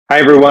Hi,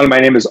 everyone. My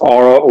name is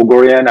Aura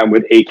Ogorian. I'm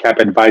with ACAP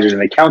Advisors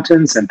and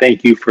Accountants, and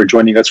thank you for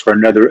joining us for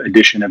another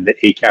edition of the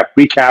ACAP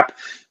Recap,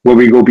 where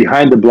we go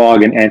behind the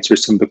blog and answer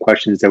some of the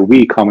questions that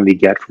we commonly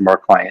get from our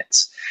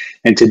clients.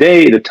 And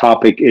today, the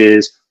topic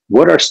is,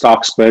 what are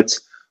stock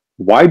splits?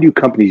 Why do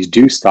companies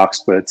do stock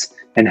splits?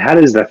 And how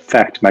does it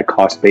affect my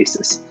cost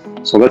basis?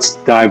 So let's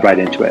dive right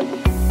into it.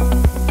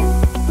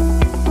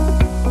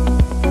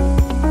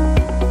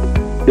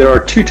 There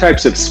are two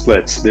types of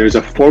splits. There's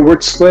a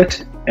forward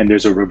split and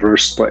there's a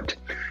reverse split.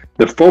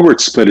 The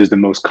forward split is the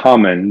most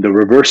common. The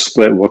reverse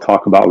split we'll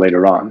talk about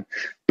later on.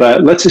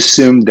 But let's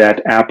assume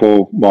that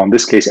Apple, well, in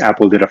this case,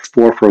 Apple did a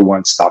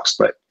 4-for-1 stock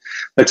split.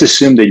 Let's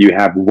assume that you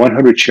have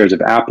 100 shares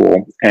of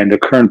Apple and the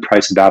current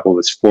price of Apple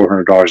is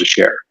 $400 a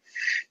share.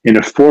 In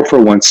a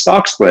 4-for-1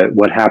 stock split,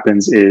 what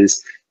happens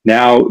is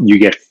now you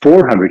get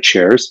 400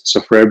 shares. So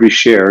for every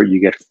share, you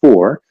get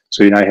 4.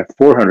 So now you have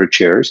 400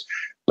 shares.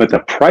 But the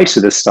price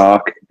of the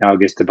stock now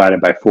gets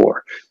divided by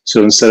 4.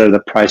 So instead of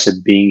the price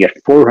of being at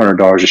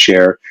 $400 a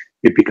share,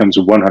 it becomes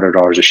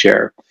 $100 a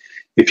share.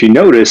 If you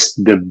notice,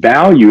 the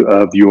value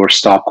of your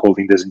stock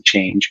holding doesn't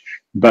change,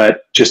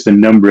 but just the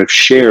number of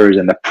shares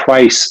and the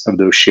price of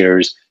those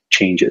shares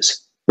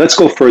changes. Let's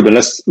go further.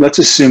 Let's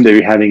assume that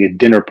you're having a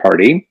dinner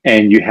party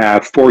and you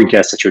have 4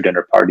 guests at your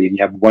dinner party and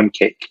you have 1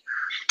 cake.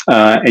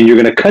 And you're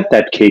going to cut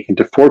that cake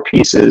into 4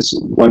 pieces,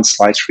 1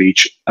 slice for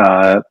each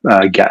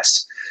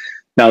guest.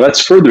 Now,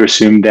 let's further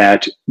assume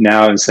that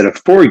now instead of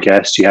 4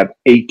 guests, you have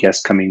 8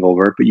 guests coming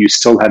over, but you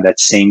still have that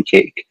same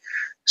cake.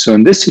 So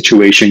in this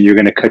situation, you're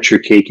going to cut your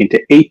cake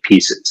into 8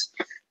 pieces.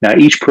 Now,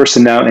 each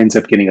person now ends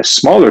up getting a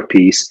smaller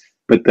piece,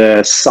 but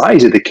the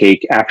size of the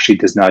cake actually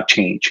does not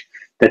change.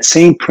 That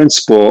same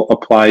principle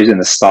applies in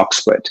the stock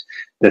split.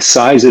 The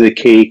size of the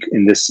cake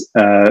in this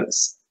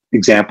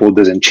example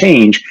doesn't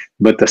change,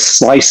 but the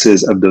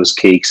slices of those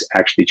cakes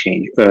actually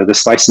change. The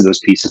slices of those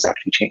pieces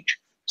actually change.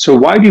 So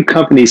why do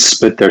companies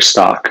split their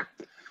stock?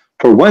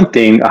 For one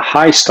thing, a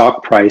high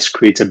stock price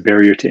creates a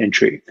barrier to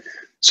entry.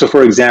 So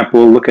for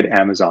example, look at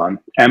Amazon.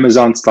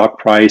 Amazon stock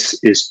price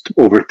is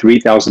over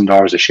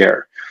 $3,000 a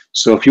share.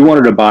 So if you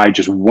wanted to buy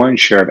just 1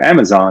 share of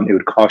Amazon, it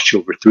would cost you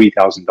over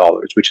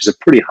 $3,000, which is a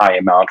pretty high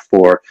amount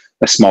for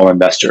a small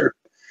investor.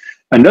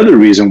 Another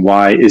reason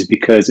why is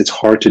because it's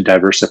hard to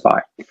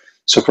diversify.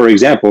 So for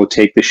example,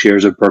 take the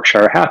shares of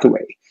Berkshire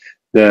Hathaway.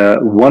 The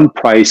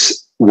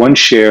one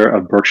share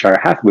of Berkshire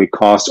Hathaway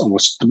costs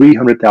almost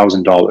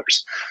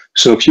 $300,000.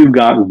 So if you've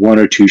got 1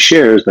 or 2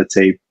 shares, let's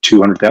say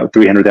 200,000,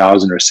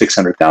 300,000 or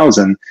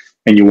 600,000,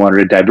 and you wanted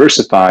to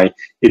diversify,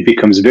 it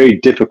becomes very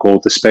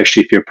difficult,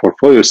 especially if your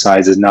portfolio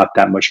size is not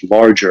that much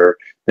larger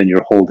than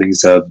your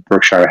holdings of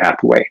Berkshire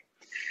Hathaway.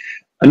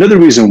 Another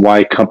reason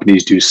why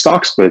companies do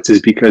stock splits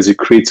is because it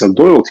creates a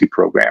loyalty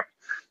program.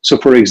 So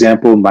for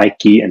example,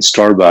 Nike and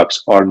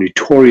Starbucks are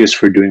notorious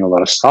for doing a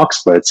lot of stock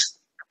splits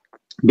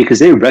because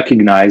they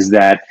recognize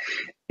that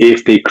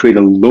if they create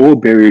a low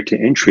barrier to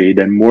entry,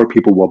 then more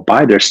people will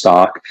buy their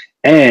stock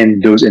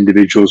and those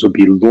individuals will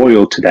be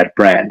loyal to that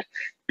brand.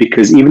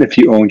 Because even if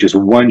you own just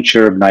 1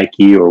 share of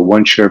Nike or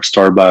 1 share of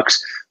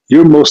Starbucks,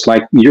 you're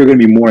going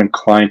to be more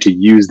inclined to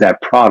use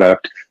that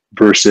product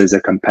versus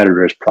a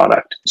competitor's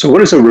product. So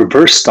what is a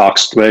reverse stock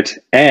split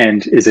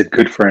and is it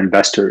good for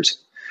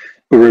investors?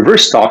 A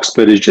reverse stock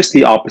split is just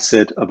the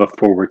opposite of a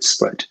forward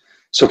split.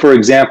 So for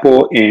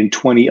example, in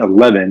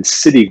 2011,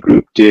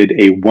 Citigroup did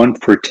a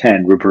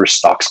 1-for-10 reverse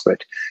stock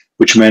split,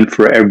 which meant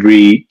for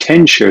every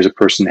 10 shares a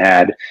person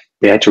had,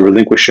 they had to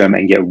relinquish them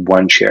and get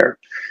 1 share.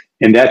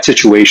 In that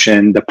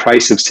situation, the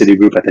price of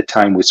Citigroup at the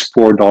time was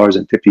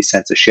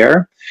 $4.50 a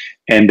share.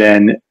 And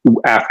then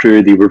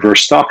after the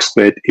reverse stock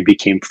split, it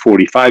became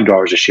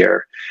 $45 a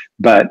share,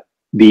 but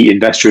the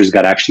investors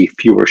got actually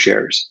fewer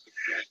shares.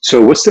 So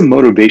what's the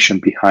motivation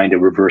behind a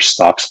reverse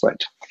stock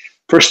split?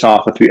 First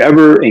off, if you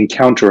ever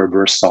encounter a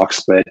reverse stock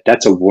split,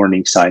 that's a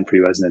warning sign for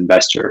you as an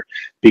investor,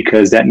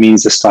 because that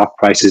means the stock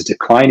price is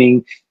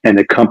declining and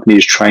the company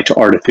is trying to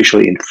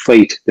artificially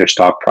inflate their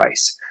stock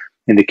price.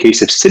 In the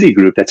case of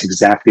Citigroup, that's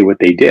exactly what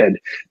they did.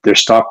 Their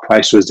stock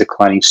price was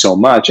declining so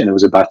much and it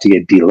was about to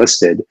get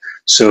delisted.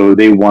 So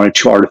they wanted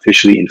to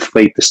artificially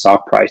inflate the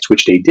stock price,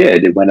 which they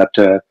did. It went up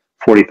to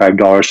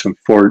 $45 from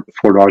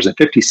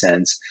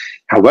 $4.50.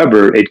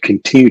 However, it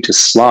continued to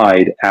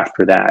slide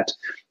after that.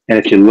 And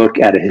if you look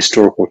at a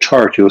historical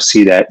chart, you'll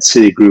see that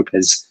Citigroup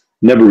has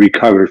never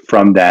recovered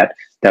from that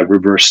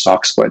reverse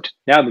stock split.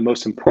 Now, the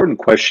most important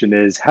question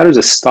is, how does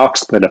a stock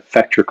split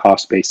affect your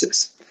cost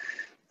basis?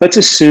 Let's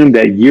assume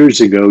that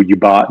years ago you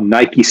bought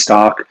Nike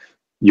stock,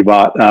 you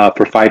bought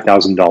for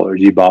 $5,000.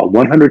 You bought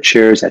 100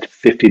 shares at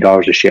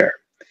 $50 a share.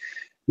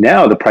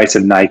 Now the price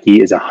of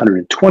Nike is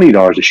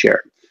 $120 a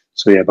share.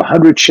 So you have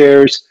 100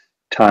 shares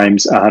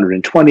times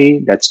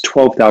 120, that's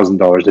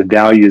 $12,000. The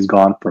value has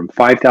gone from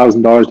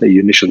 $5,000 that you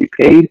initially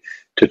paid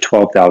to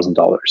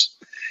 $12,000.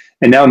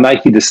 And now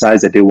Nike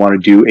decides that they want to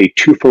do a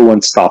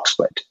 2-for-1 stock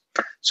split.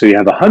 So you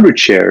have 100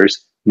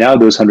 shares, now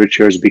those 100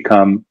 shares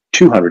become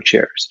 200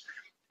 shares.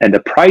 And the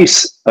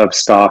price of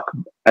stock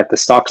at the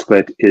stock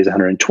split is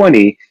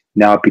 120,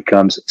 now it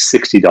becomes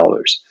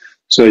 $60.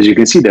 So as you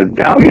can see, the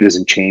value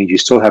doesn't change. You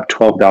still have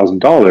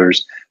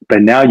 $12,000,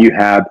 but now you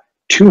have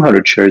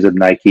 200 shares of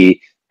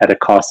Nike at a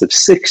cost of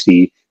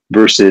 60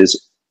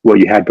 versus what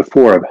you had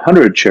before of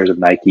 100 shares of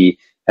Nike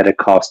at a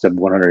cost of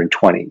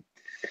 120.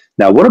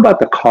 Now, what about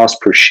the cost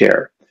per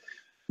share?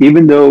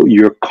 Even though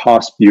your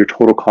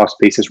total cost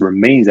basis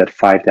remains at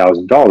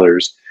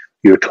 $5,000,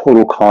 your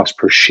total cost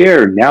per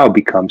share now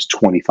becomes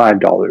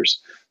 $25.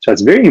 So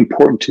that's very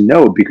important to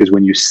know, because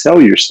when you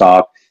sell your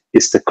stock,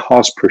 it's the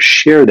cost per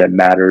share that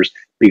matters,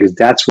 because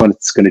that's when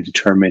it's going to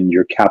determine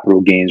your capital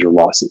gains or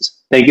losses.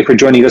 Thank you for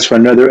joining us for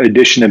another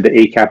edition of the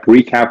ACAP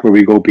Recap, where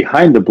we go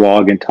behind the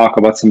blog and talk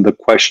about some of the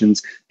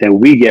questions that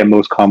we get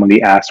most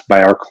commonly asked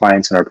by our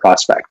clients and our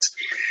prospects.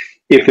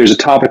 If there's a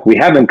topic we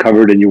haven't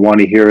covered and you want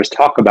to hear us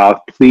talk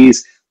about,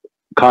 please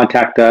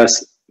contact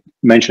us,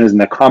 mention us in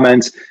the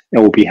comments,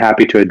 and we'll be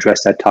happy to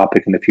address that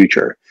topic in the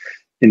future.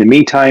 In the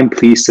meantime,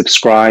 please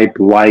subscribe,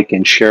 like,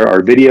 and share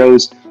our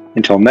videos.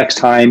 Until next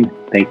time,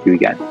 thank you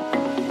again.